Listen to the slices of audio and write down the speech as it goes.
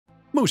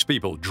Most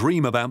people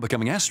dream about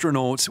becoming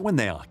astronauts when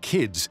they are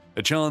kids,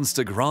 a chance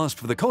to grasp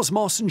for the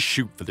cosmos and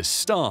shoot for the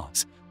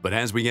stars. But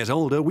as we get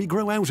older, we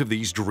grow out of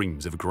these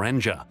dreams of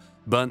grandeur.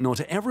 But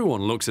not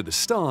everyone looks at the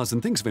stars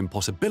and thinks of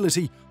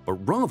impossibility, but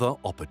rather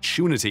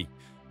opportunity.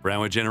 For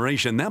our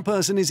generation, that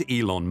person is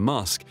Elon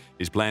Musk.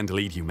 His plan to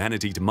lead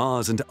humanity to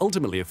Mars and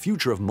ultimately a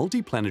future of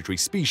multiplanetary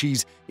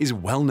species is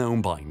well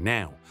known by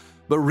now.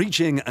 But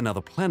reaching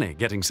another planet,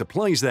 getting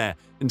supplies there,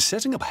 and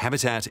setting up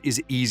habitat is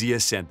easier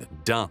said than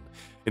done.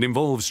 It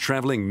involves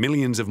traveling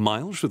millions of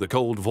miles through the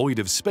cold void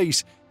of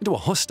space into a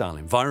hostile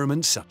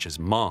environment such as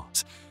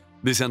Mars.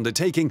 This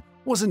undertaking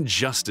wasn't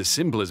just as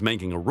simple as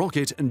making a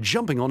rocket and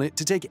jumping on it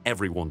to take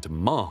everyone to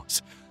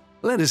Mars.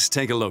 Let us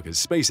take a look at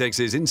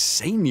SpaceX's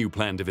insane new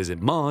plan to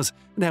visit Mars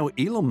and how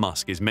Elon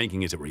Musk is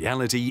making it a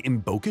reality in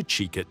Boca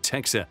Chica,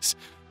 Texas.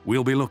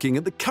 We'll be looking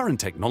at the current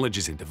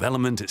technologies in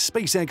development at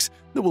SpaceX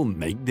that will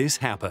make this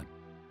happen.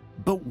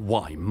 But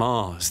why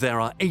Mars?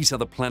 There are 8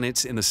 other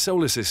planets in the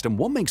solar system.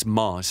 What makes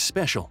Mars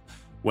special?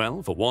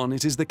 Well, for one,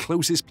 it is the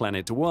closest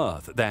planet to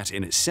Earth. That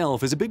in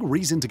itself is a big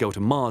reason to go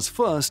to Mars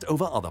first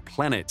over other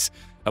planets.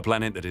 A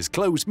planet that is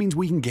close means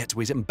we can get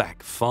to it and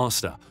back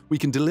faster. We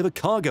can deliver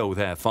cargo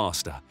there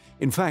faster.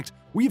 In fact,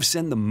 we have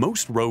sent the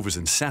most rovers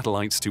and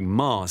satellites to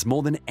Mars,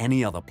 more than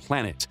any other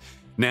planet.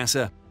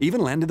 NASA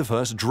even landed the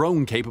first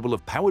drone capable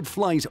of powered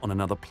flight on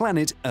another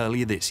planet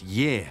earlier this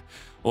year.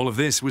 All of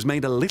this was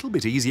made a little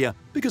bit easier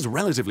because,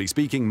 relatively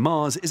speaking,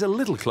 Mars is a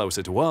little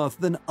closer to Earth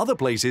than other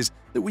places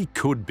that we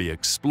could be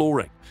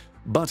exploring.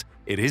 But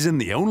it isn't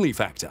the only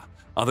factor.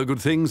 Other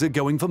good things are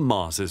going for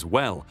Mars as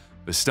well.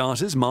 For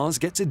starters, Mars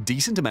gets a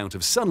decent amount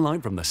of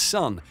sunlight from the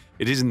Sun.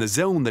 It is in the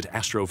zone that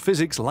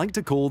astrophysics like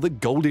to call the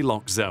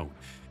Goldilocks zone.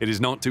 It is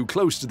not too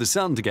close to the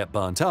Sun to get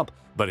burnt up,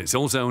 but it's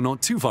also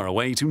not too far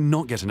away to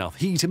not get enough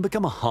heat and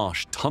become a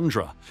harsh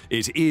tundra.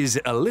 It is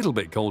a little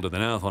bit colder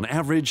than Earth on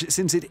average,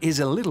 since it is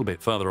a little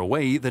bit further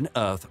away than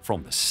Earth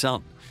from the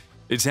Sun.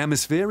 Its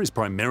atmosphere is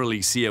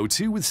primarily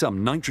CO2 with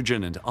some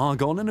nitrogen and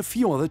argon and a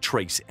few other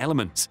trace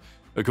elements.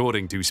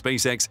 According to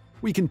SpaceX,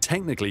 we can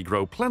technically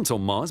grow plants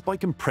on Mars by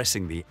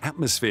compressing the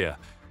atmosphere.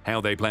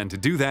 How they plan to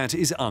do that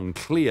is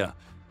unclear.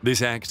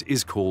 This act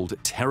is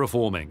called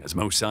terraforming, as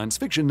most science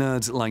fiction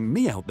nerds like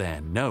me out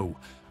there know.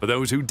 For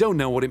those who don't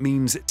know what it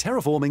means,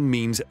 terraforming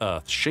means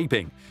Earth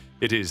shaping.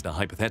 It is the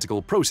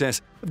hypothetical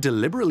process of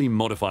deliberately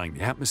modifying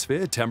the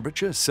atmosphere,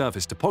 temperature,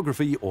 surface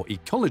topography, or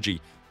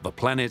ecology of a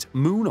planet,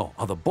 moon, or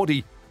other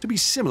body to be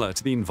similar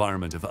to the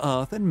environment of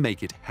Earth and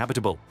make it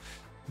habitable.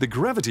 The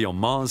gravity on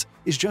Mars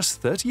is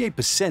just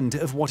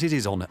 38% of what it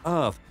is on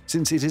Earth,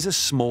 since it is a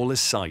smaller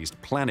sized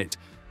planet.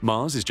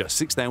 Mars is just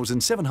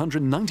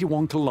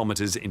 6,791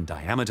 kilometers in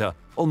diameter,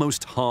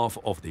 almost half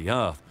of the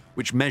Earth,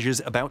 which measures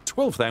about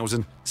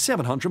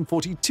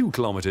 12,742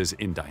 kilometers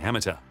in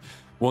diameter.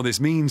 What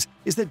this means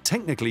is that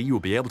technically you will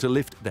be able to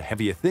lift the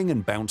heavier thing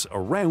and bounce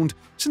around,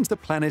 since the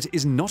planet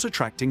is not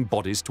attracting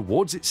bodies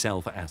towards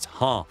itself as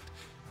hard.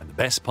 And the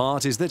best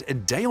part is that a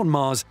day on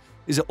Mars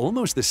is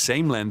almost the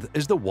same length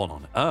as the one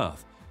on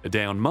Earth. A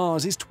day on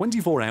Mars is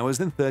 24 hours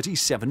and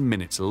 37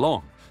 minutes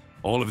long.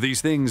 All of these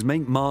things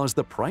make Mars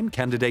the prime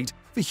candidate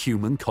for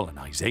human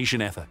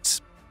colonization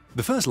efforts.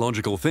 The first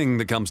logical thing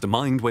that comes to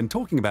mind when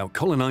talking about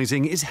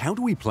colonizing is how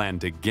do we plan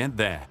to get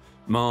there?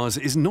 Mars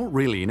is not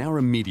really in our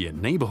immediate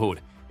neighborhood.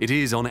 It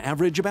is on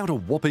average about a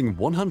whopping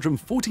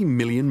 140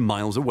 million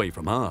miles away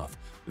from Earth.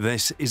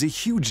 This is a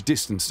huge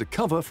distance to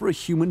cover for a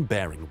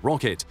human-bearing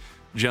rocket.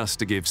 Just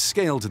to give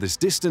scale to this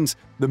distance,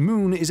 the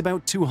Moon is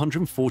about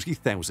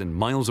 240,000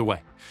 miles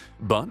away.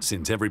 But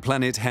since every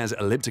planet has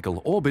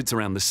elliptical orbits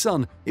around the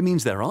Sun, it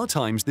means there are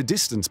times the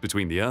distance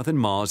between the Earth and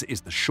Mars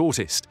is the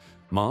shortest.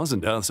 Mars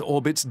and Earth's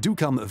orbits do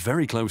come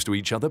very close to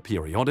each other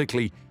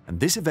periodically, and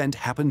this event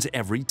happens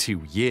every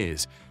 2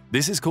 years.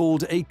 This is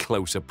called a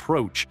close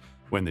approach.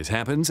 When this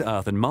happens,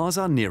 Earth and Mars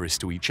are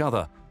nearest to each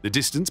other. The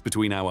distance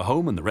between our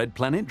home and the Red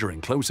Planet during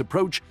close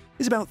approach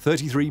is about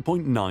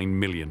 33.9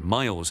 million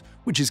miles,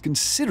 which is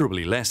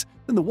considerably less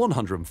than the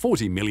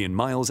 140 million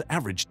miles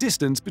average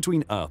distance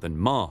between Earth and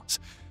Mars.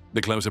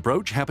 The close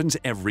approach happens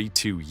every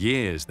 2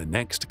 years. The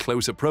next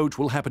close approach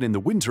will happen in the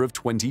winter of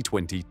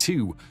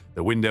 2022.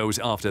 The windows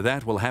after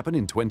that will happen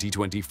in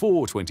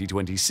 2024,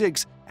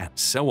 2026, and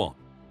so on.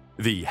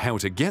 The how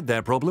to get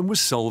there problem was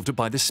solved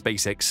by the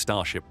SpaceX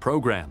STARSHIP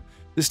program.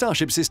 The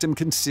STARSHIP system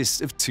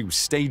consists of 2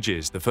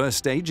 stages. The first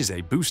stage is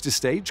a booster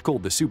stage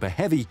called the Super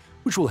Heavy,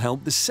 which will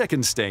help the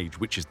second stage,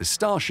 which is the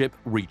Starship,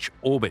 reach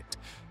orbit.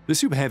 The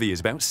Super Heavy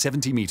is about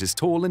 70 meters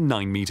tall and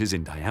 9 meters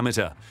in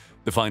diameter.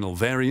 The final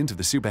variant of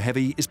the Super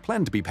Heavy is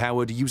planned to be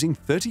powered using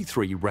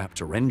 33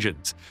 Raptor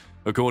engines.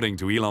 According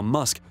to Elon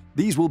Musk,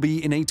 these will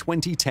be in a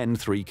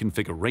 20-10-3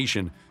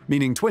 configuration,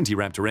 meaning 20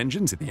 Raptor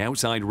engines in the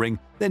outside ring,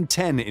 then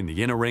 10 in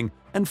the inner ring,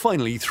 and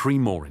finally 3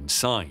 more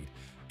inside.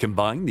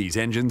 Combined, these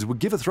engines would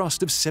give a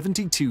thrust of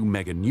 72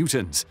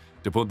 meganewtons.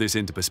 To put this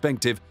into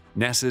perspective,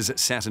 NASA's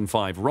Saturn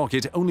V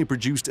rocket only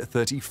produced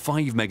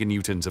 35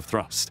 meganewtons of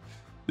thrust.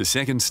 The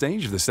second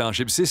stage of the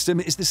Starship system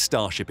is the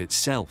Starship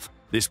itself.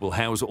 This will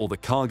house all the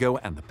cargo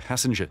and the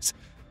passengers.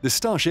 The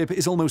Starship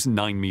is almost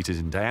 9 meters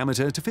in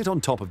diameter to fit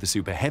on top of the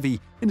Super Heavy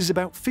and is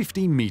about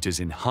 15 meters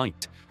in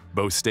height.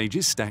 Both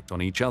stages stacked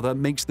on each other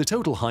makes the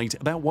total height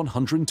about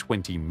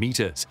 120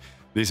 meters.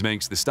 This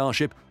makes the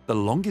Starship the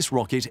longest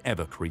rocket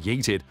ever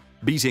created,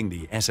 beating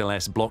the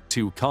SLS Block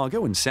II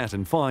Cargo and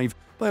Saturn V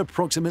by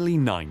approximately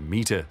 9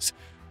 meters.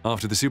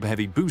 After the Super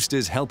Heavy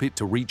boosters help it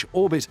to reach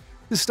orbit,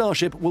 the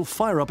Starship will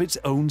fire up its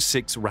own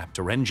 6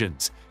 Raptor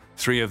engines.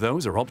 3 of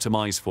those are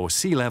optimized for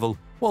sea level,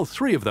 while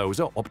 3 of those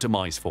are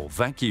optimized for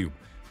vacuum.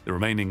 The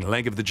remaining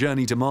leg of the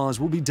journey to Mars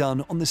will be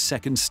done on the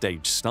second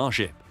stage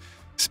Starship.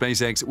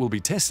 SpaceX will be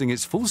testing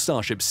its full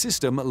Starship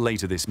system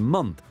later this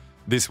month.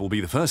 This will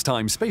be the first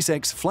time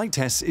SpaceX flight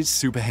tests its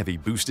Super Heavy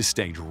booster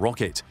stage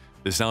rocket.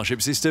 The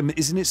Starship system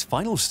is in its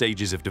final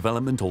stages of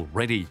development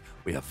already.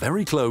 We are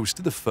very close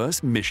to the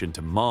first mission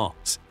to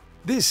Mars.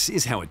 This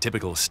is how a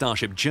typical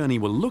Starship journey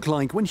will look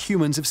like when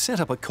humans have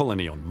set up a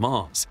colony on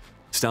Mars.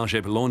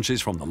 Starship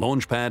launches from the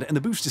launch pad and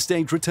the booster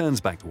stage returns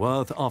back to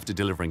Earth after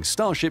delivering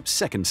Starship's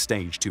second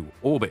stage to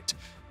orbit.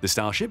 The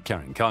Starship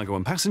carrying cargo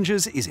and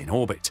passengers is in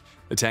orbit.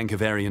 A tanker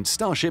variant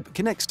Starship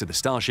connects to the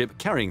Starship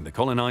carrying the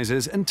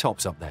colonizers and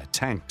tops up their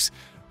tanks.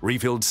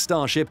 Refilled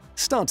Starship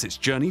starts its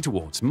journey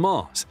towards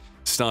Mars.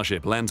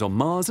 Starship lands on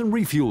Mars and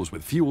refuels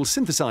with fuel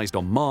synthesized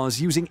on Mars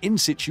using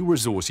in-situ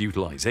resource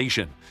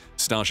utilization.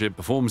 Starship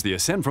performs the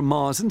ascent from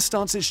Mars and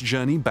starts its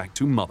journey back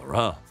to Mother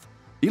Earth.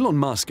 Elon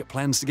Musk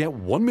plans to get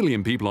 1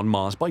 million people on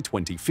Mars by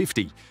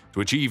 2050.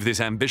 To achieve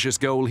this ambitious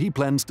goal, he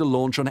plans to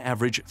launch on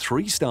average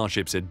 3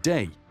 Starships a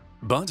day.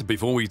 But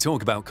before we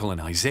talk about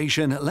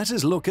colonization, let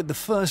us look at the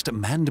first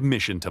manned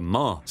mission to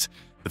Mars.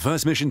 The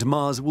first mission to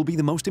Mars will be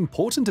the most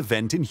important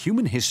event in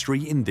human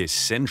history in this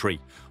century,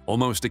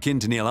 almost akin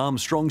to Neil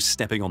Armstrong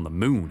stepping on the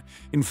moon.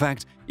 In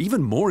fact,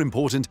 even more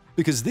important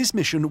because this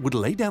mission would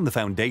lay down the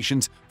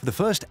foundations for the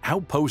first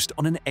outpost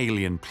on an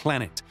alien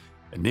planet.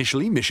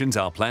 Initially, missions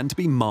are planned to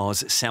be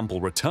Mars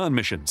sample return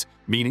missions,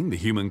 meaning the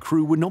human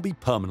crew would not be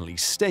permanently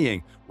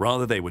staying,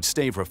 rather they would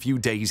stay for a few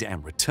days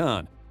and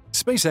return.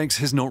 SpaceX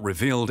has not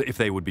revealed if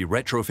they would be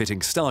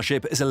retrofitting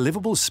Starship as a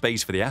livable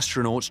space for the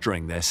astronauts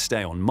during their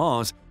stay on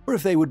Mars, or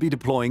if they would be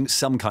deploying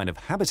some kind of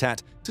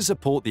habitat to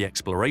support the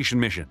exploration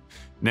mission.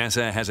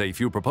 NASA has a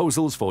few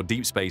proposals for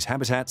deep space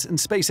habitats, and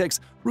SpaceX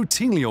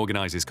routinely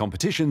organizes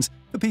competitions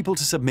for people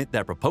to submit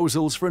their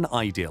proposals for an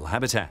ideal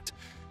habitat.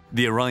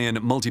 The Orion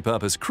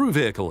Multipurpose Crew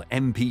Vehicle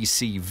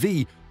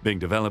 (MPCV), being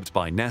developed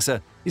by NASA,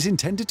 is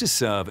intended to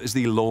serve as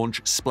the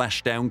launch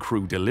splashdown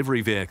crew delivery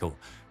vehicle,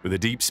 with a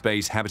deep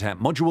space habitat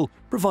module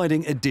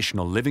providing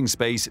additional living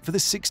space for the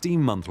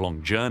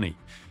 16-month-long journey.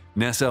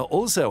 NASA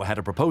also had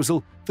a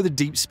proposal for the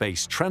Deep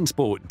Space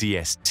Transport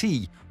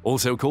 (DST),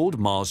 also called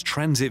Mars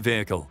Transit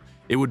Vehicle.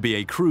 It would be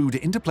a crewed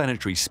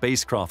interplanetary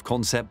spacecraft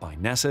concept by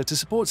NASA to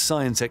support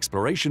science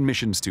exploration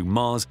missions to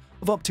Mars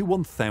of up to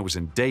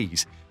 1,000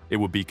 days. It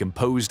would be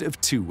composed of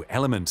 2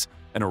 elements,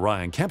 an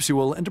Orion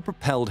capsule and a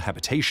propelled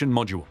habitation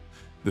module.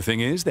 The thing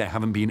is, there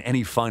haven't been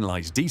any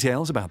finalized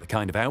details about the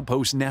kind of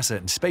outpost NASA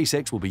and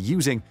SpaceX will be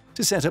using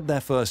to set up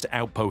their first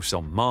outposts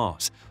on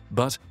Mars,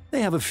 but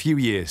they have a few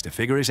years to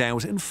figure it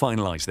out and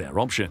finalize their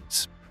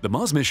options. The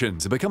Mars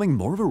missions are becoming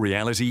more of a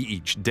reality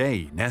each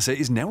day. NASA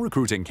is now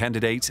recruiting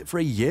candidates for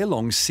a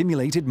year-long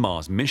simulated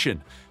Mars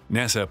mission.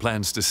 NASA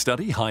plans to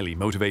study highly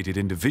motivated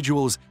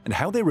individuals and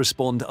how they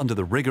respond under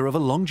the rigor of a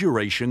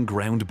long-duration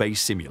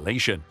ground-based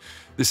simulation.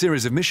 The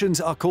series of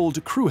missions are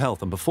called Crew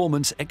Health and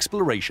Performance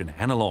Exploration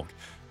Analog.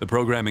 The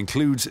program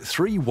includes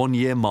 3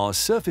 one-year Mars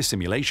surface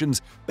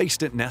simulations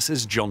based at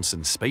NASA's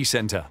Johnson Space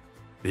Center.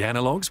 The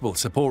analogs will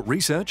support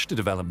research to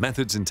develop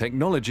methods and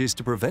technologies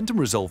to prevent and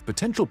resolve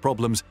potential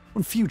problems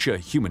on future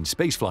human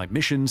spaceflight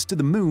missions to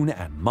the Moon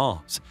and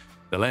Mars.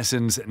 The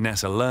lessons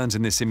NASA learns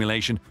in this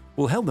simulation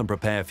will help them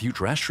prepare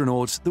future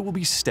astronauts that will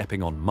be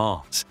stepping on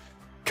Mars.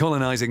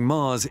 Colonizing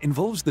Mars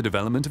involves the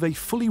development of a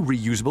fully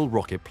reusable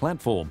rocket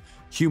platform,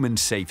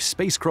 human-safe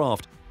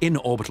spacecraft,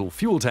 in-orbital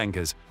fuel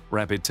tankers,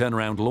 rapid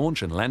turnaround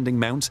launch and landing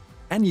mounts,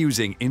 and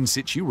using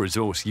in-situ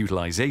resource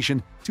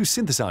utilization to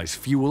synthesize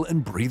fuel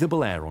and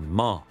breathable air on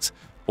Mars.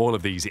 All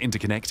of these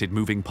interconnected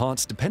moving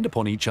parts depend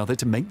upon each other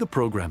to make the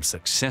program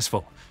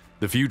successful.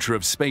 The future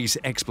of space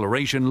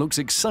exploration looks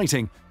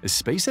exciting as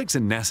SpaceX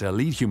and NASA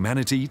lead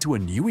humanity to a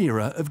new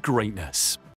era of greatness.